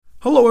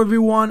Hello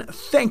everyone,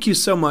 thank you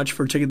so much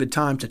for taking the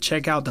time to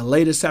check out the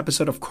latest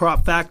episode of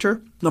Crop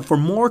Factor. Now for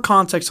more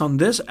context on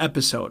this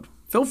episode,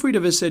 feel free to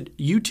visit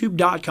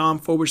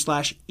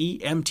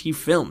youtube.com/EMT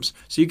Films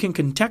so you can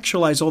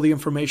contextualize all the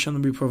information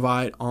that we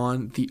provide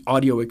on the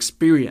audio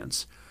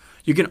experience.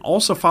 You can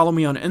also follow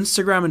me on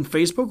Instagram and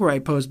Facebook where I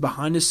post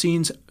behind the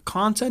scenes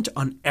content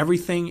on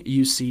everything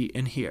you see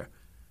and hear.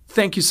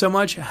 Thank you so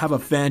much, have a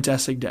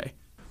fantastic day.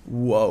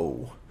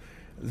 Whoa,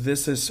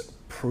 this is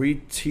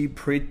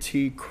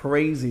pretty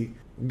crazy.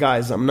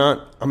 Guys, I'm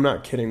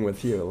not kidding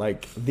with you.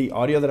 Like the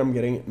audio that I'm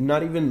getting,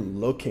 not even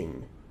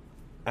looking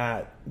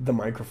at the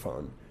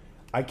microphone,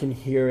 I can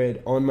hear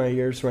it on my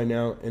ears right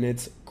now and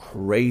it's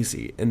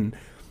crazy. And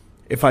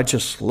if I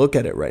just look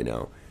at it right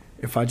now,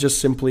 if I just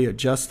simply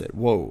adjust it,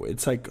 whoa,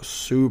 it's like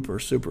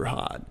super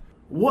hot.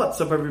 What's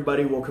up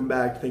everybody, welcome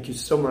back. Thank you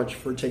so much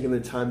for taking the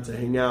time to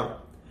hang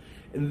out.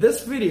 In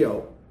this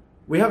video,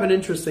 we have an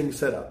interesting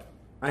setup.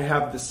 I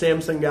have the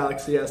Samsung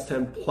Galaxy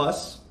S10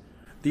 Plus,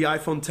 the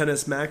iPhone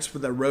XS Max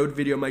with a Rode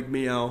VideoMic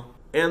Meow,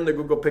 and the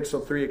Google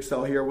Pixel 3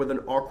 XL here with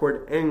an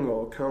awkward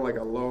angle, kind of like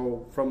a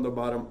low from the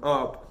bottom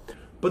up.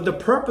 But the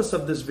purpose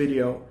of this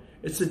video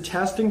is to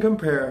test and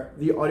compare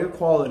the audio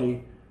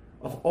quality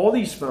of all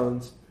these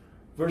phones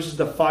versus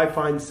the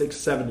Fifine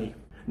 670.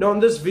 Now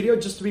in this video,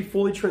 just to be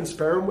fully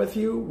transparent with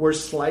you, we're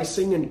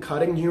slicing and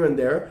cutting here and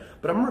there,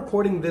 but I'm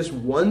recording this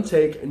one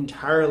take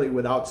entirely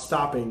without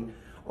stopping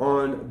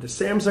on the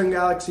Samsung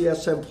Galaxy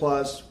S10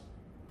 Plus,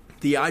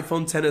 the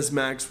iPhone XS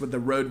Max with the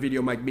Rode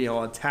VideoMic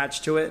Meow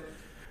attached to it,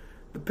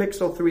 the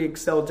Pixel 3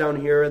 XL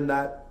down here in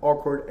that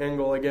awkward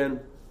angle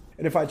again.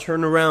 And if I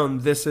turn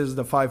around, this is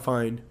the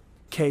Fifine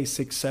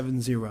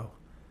K670.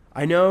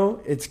 I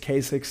know it's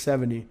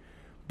K670,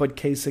 but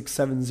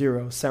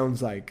K670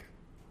 sounds like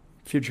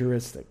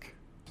futuristic.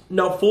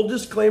 Now, full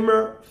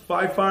disclaimer,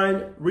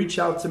 Fifine reached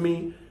out to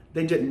me.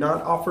 They did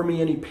not offer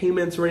me any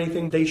payments or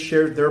anything. They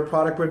shared their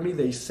product with me.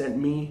 They sent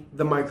me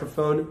the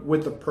microphone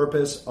with the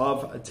purpose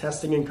of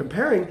testing and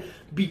comparing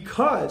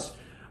because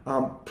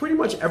pretty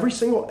much every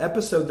single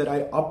episode that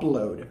I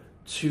upload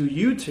to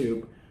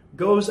YouTube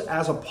goes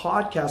as a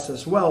podcast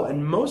as well.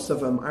 And most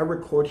of them I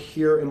record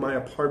here in my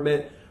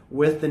apartment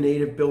with the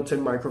native built-in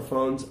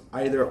microphones,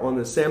 either on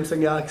the Samsung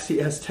Galaxy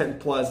S10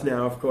 Plus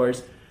now, of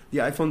course, the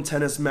iPhone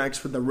XS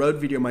Max with the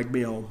Rode VideoMic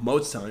Meow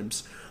most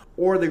times,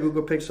 or the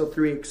Google Pixel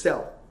 3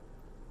 XL.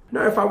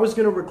 Now, if I was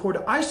going to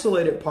record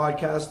isolated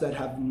podcasts that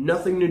have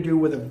nothing to do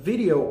with a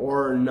video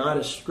or not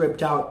a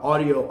stripped out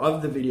audio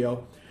of the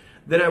video,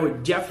 then I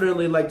would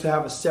definitely like to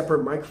have a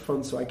separate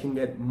microphone so I can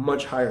get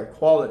much higher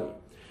quality.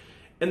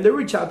 And they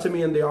reached out to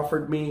me and they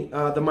offered me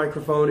the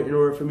microphone in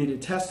order for me to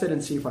test it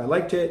and see if I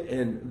liked it.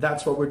 And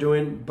that's what we're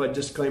doing. But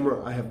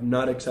disclaimer, I have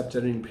not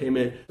accepted any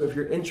payment. So if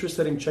you're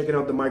interested in checking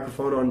out the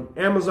microphone on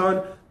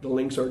Amazon, the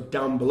links are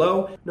down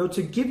below. Now,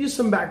 to give you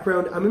some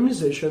background, I'm a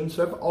musician,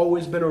 so I've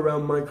always been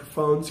around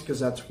microphones because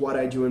that's what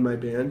I do in my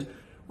band.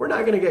 We're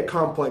not going to get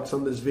complex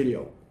on this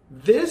video.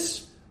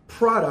 This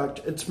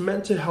product, it's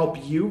meant to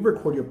help you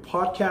record your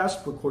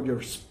podcast, record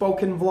your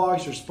spoken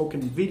vlogs, your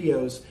spoken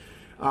videos,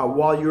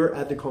 while you're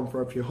at the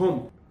comfort of your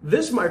home.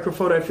 This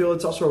microphone, I feel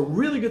it's also a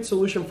really good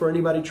solution for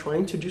anybody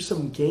trying to do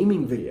some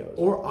gaming videos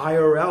or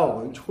IRL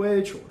on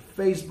Twitch or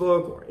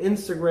Facebook or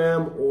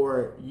Instagram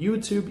or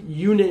YouTube,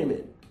 you name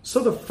it. So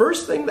the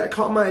first thing that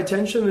caught my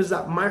attention is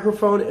that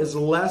microphone is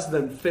less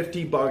than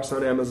 $50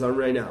 on Amazon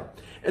right now.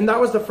 And that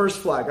was the first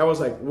flag. I was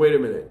like, wait a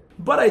minute.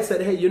 But I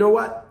said, hey, you know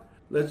what?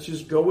 Let's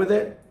just go with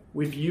it.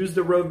 We've used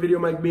the Rode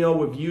VideoMic Meow.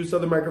 We've used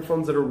other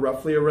microphones that are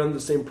roughly around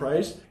the same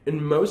price. And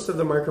most of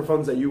the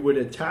microphones that you would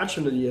attach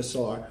on the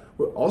DSLR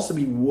would also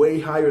be way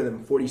higher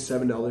than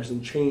 $47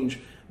 and change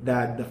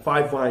that the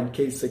Fifine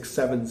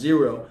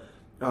K670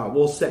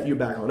 will set you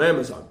back on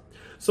Amazon.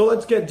 So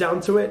let's get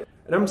down to it.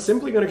 And I'm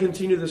simply going to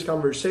continue this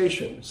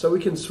conversation so we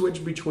can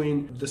switch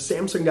between the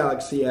Samsung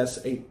Galaxy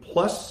S8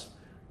 Plus,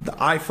 the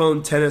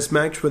iPhone XS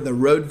Max with the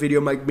Rode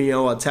VideoMic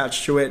Meow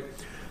attached to it,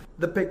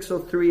 the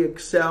Pixel 3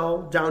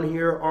 XL down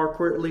here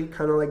awkwardly,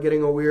 kind of like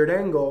getting a weird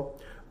angle,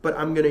 but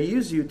I'm going to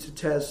use you to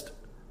test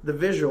the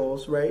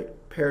visuals, right,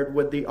 paired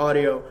with the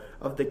audio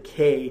of the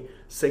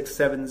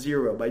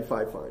K670 by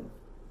Fifine.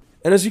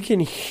 And as you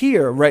can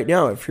hear right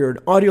now, if you're an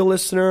audio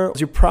listener,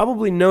 you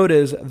probably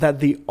notice that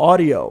the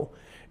audio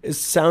is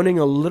sounding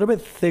a little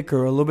bit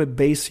thicker, a little bit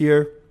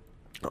bassier,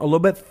 a little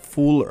bit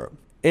fuller.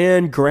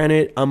 And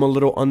granted, I'm a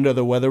little under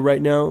the weather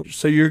right now,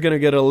 so you're going to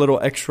get a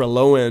little extra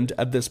low end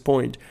at this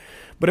point.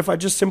 But if I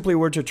just simply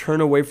were to turn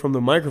away from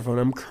the microphone,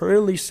 I'm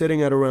currently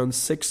sitting at around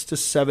 6 to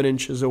 7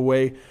 inches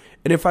away.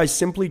 And if I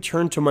simply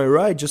turn to my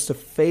right just to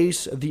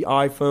face the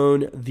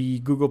iPhone, the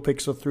Google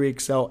Pixel 3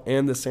 XL,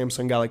 and the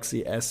Samsung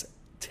Galaxy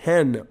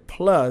S10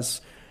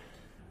 Plus,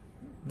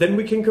 then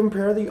we can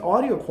compare the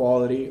audio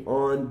quality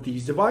on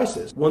these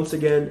devices. Once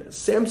again,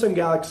 Samsung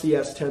Galaxy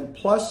S10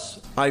 Plus,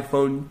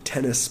 iPhone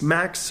XS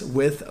Max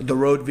with the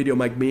Rode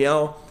VideoMic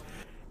Meow,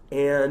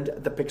 and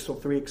the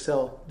Pixel 3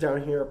 XL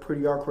down here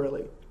pretty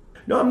awkwardly.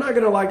 No, I'm not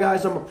going to lie,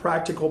 guys. I'm a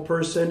practical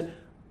person.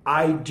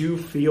 I do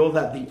feel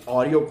that the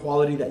audio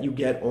quality that you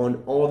get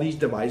on all these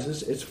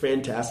devices is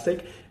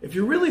fantastic. If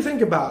you really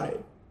think about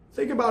it,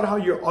 think about how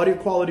your audio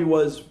quality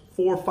was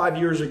 4 or 5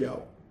 years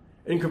ago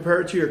and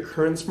compare it to your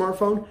current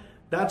smartphone.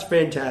 That's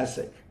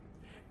fantastic.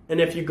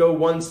 And if you go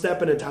one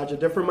step and attach a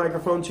different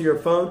microphone to your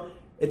phone,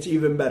 it's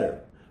even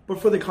better. But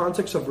for the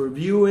context of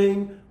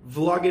reviewing,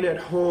 vlogging at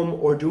home,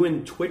 or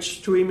doing Twitch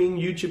streaming,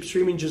 YouTube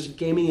streaming, just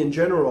gaming in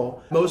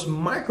general, most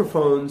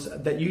microphones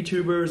that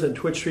YouTubers and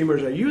Twitch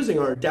streamers are using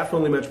are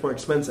definitely much more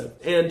expensive.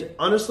 And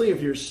honestly,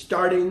 if you're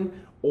starting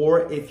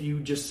or if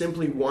you just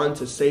simply want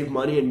to save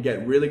money and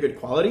get really good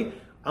quality,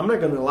 I'm not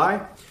gonna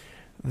lie,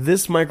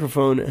 this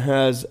microphone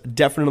has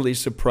definitely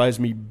surprised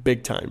me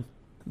big time.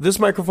 This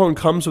microphone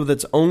comes with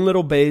its own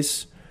little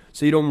base,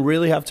 so you don't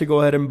really have to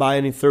go ahead and buy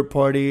any third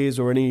parties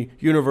or any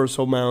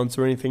universal mounts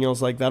or anything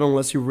else like that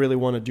unless you really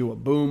want to do a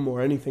boom or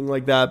anything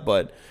like that.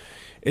 But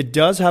it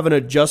does have an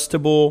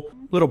adjustable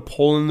little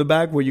pole in the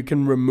back where you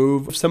can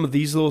remove some of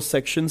these little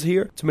sections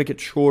here to make it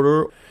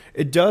shorter.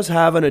 It does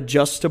have an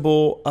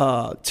adjustable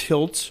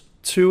tilt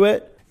to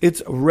it.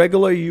 It's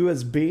regular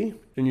USB,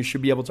 and you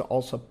should be able to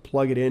also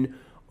plug it in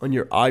on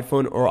your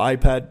iPhone or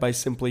iPad by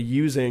simply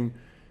using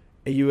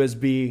a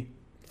USB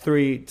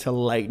 3 to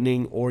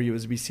Lightning or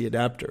USB-C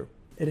adapter.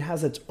 It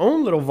has its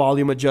own little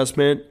volume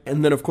adjustment,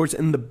 and then of course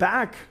in the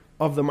back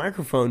of the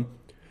microphone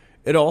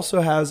it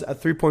also has a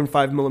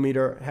 3.5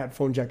 millimeter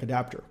headphone jack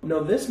adapter. Now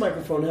this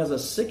microphone has a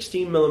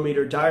 16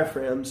 millimeter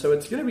diaphragm, so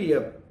it's going to be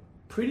a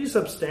pretty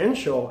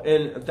substantial,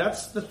 and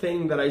that's the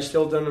thing that I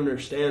still don't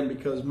understand,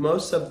 because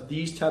most of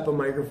these type of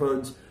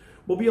microphones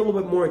will be a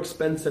little bit more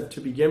expensive to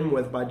begin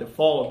with by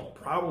default,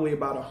 probably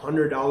about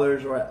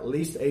 $100 or at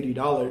least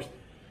 $80.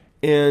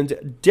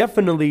 And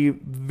definitely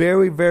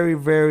very, very,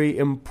 very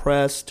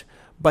impressed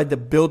by the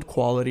build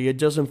quality. It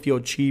doesn't feel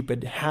cheap.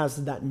 It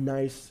has that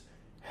nice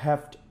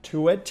heft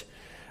to it.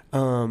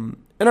 And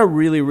I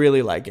really,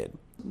 really like it.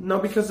 Now,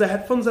 because the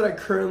headphones that I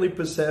currently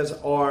possess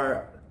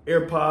are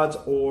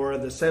AirPods or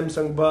the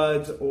Samsung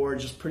Buds or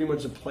just pretty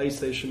much the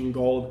PlayStation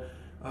Gold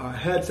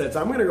headsets,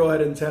 I'm going to go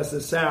ahead and test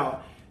this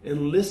out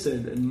and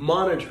listen and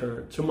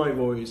monitor to my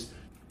voice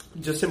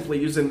just simply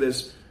using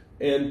this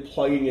and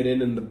plugging it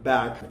in the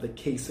back of the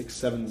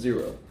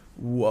K670.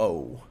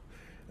 Whoa,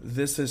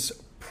 this is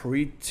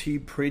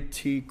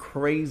pretty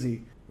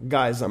crazy.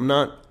 Guys, I'm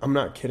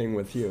not kidding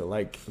with you.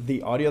 Like,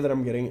 the audio that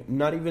I'm getting,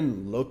 not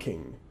even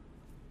looking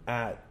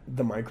at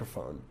the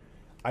microphone,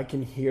 I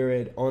can hear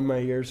it on my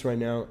ears right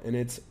now, and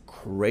it's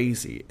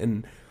crazy.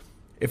 And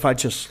if I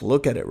just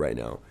look at it right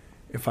now,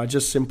 if I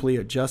just simply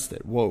adjust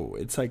it, whoa,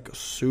 it's like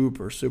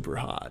super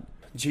hot.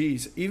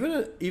 Jeez,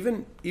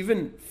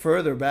 even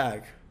further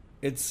back,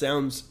 it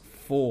sounds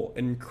full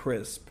and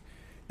crisp.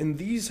 And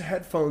these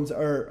headphones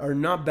are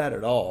not bad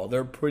at all.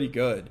 They're pretty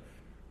good.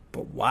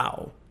 But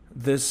wow,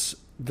 the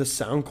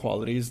sound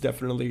quality is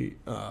definitely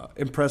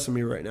impressing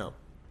me right now.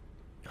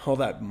 All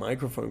that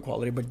microphone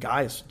quality. But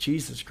guys,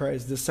 Jesus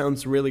Christ, this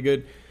sounds really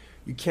good.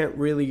 You can't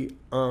really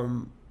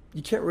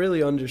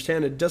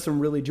understand. It doesn't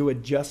really do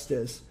it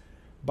justice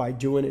by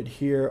doing it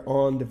here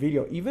on the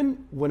video.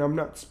 Even when I'm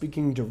not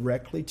speaking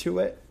directly to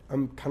it,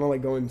 I'm kind of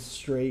like going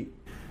straight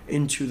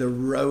into the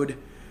Rode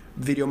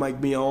VideoMic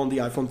Mio on the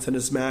iPhone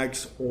XS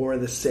Max or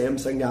the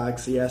Samsung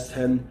Galaxy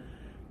S10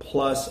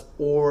 Plus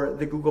or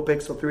the Google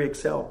Pixel 3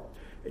 XL.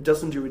 It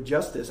doesn't do it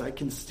justice. I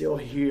can still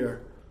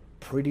hear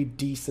pretty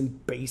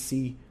decent,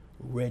 bassy,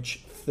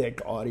 rich,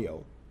 thick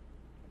audio.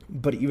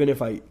 But even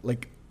if I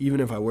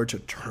were to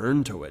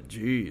turn to it,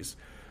 geez,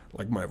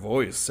 like my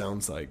voice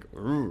sounds like,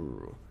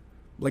 ooh.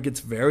 Like,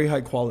 it's very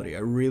high quality. I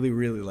really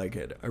like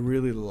it. I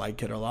really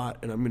like it a lot,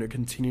 and I'm going to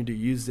continue to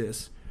use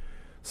this.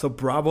 So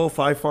bravo,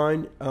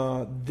 Fifine.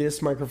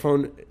 This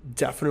microphone,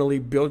 definitely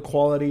build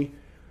quality,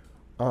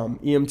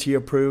 EMT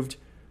approved.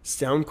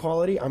 Sound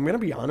quality, I'm going to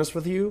be honest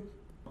with you.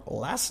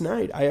 Last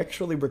night, I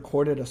actually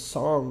recorded a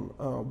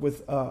song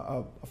with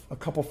a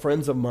couple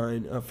friends of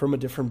mine from a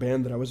different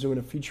band that I was doing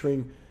a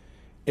featuring,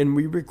 and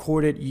we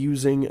recorded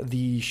using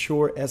the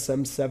Shure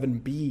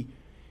SM7B,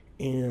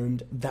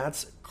 and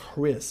that's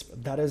crisp.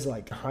 That is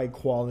like high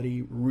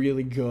quality,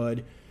 really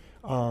good.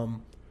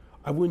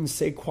 I wouldn't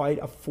say quite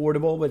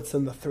affordable, but it's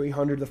in the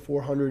 $300 to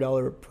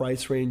 $400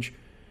 price range.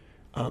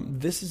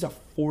 This is a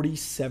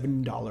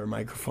 $47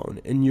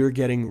 microphone, and you're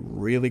getting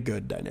really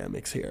good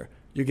dynamics here.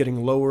 You're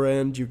getting lower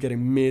end, you're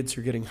getting mids,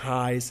 you're getting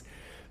highs.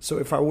 So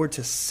if I were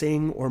to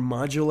sing or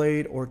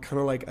modulate or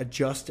kind of like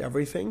adjust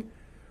everything,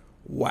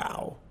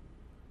 wow.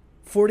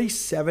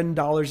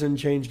 $47 and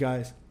change,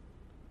 guys.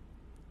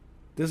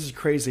 This is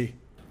crazy.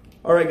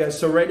 All right, guys,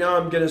 so right now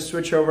I'm going to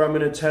switch over. I'm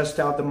going to test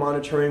out the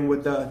monitoring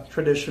with the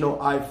traditional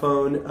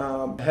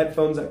iPhone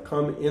headphones that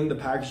come in the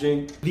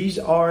packaging. These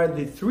are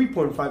the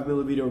 3.5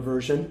 millimeter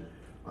version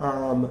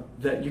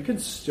that you can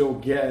still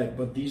get,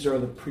 but these are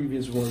the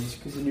previous ones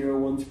because the newer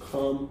ones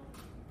come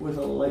with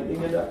a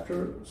lightning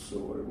adapter, so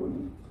I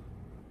wouldn't.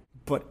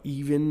 But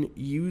even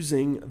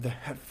using the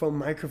headphone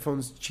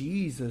microphones,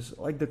 Jesus,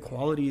 like the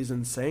quality is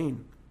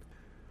insane.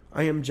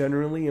 I am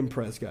generally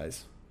impressed,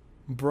 guys.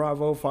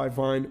 Bravo,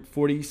 Fifine,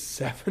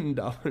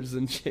 $47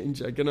 and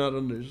change. I cannot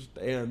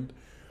understand.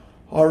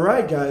 All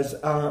right, guys.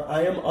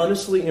 I am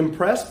honestly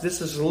impressed.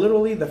 This is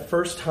literally the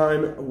first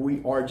time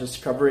we are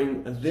just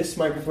covering this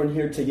microphone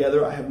here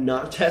together. I have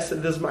not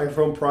tested this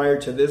microphone prior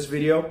to this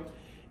video.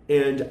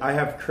 And I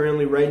have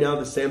currently right now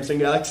the Samsung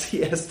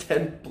Galaxy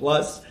S10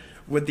 Plus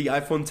with the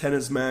iPhone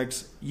XS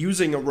Max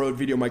using a Rode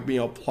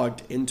VideoMic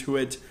plugged into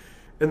it.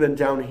 And then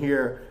down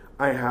here,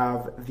 I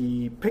have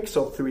the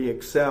Pixel 3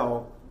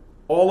 XL.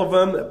 All of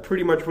them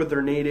pretty much with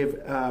their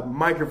native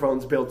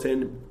microphones built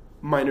in,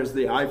 minus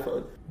the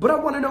iPhone. But I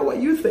want to know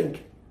what you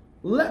think.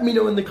 Let me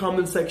know in the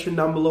comment section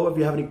down below if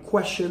you have any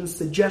questions,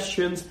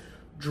 suggestions.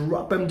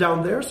 Drop them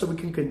down there so we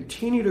can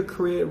continue to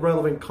create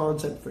relevant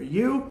content for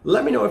you.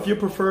 Let me know if you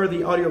prefer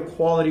the audio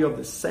quality of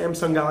the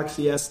Samsung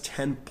Galaxy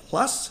S10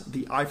 Plus,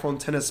 the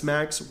iPhone XS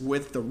Max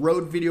with the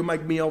Rode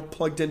VideoMic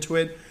plugged into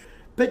it,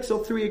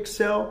 Pixel 3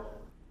 XL,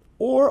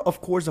 or of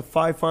course a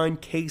Fifine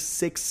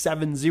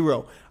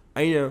K670.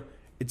 I know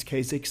it's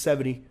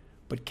K670,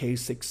 but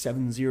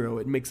K670,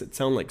 it makes it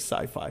sound like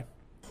sci-fi.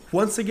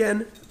 Once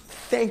again,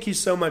 thank you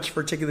so much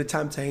for taking the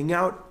time to hang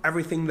out.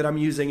 Everything that I'm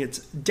using, it's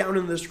down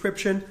in the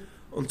description.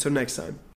 Until next time.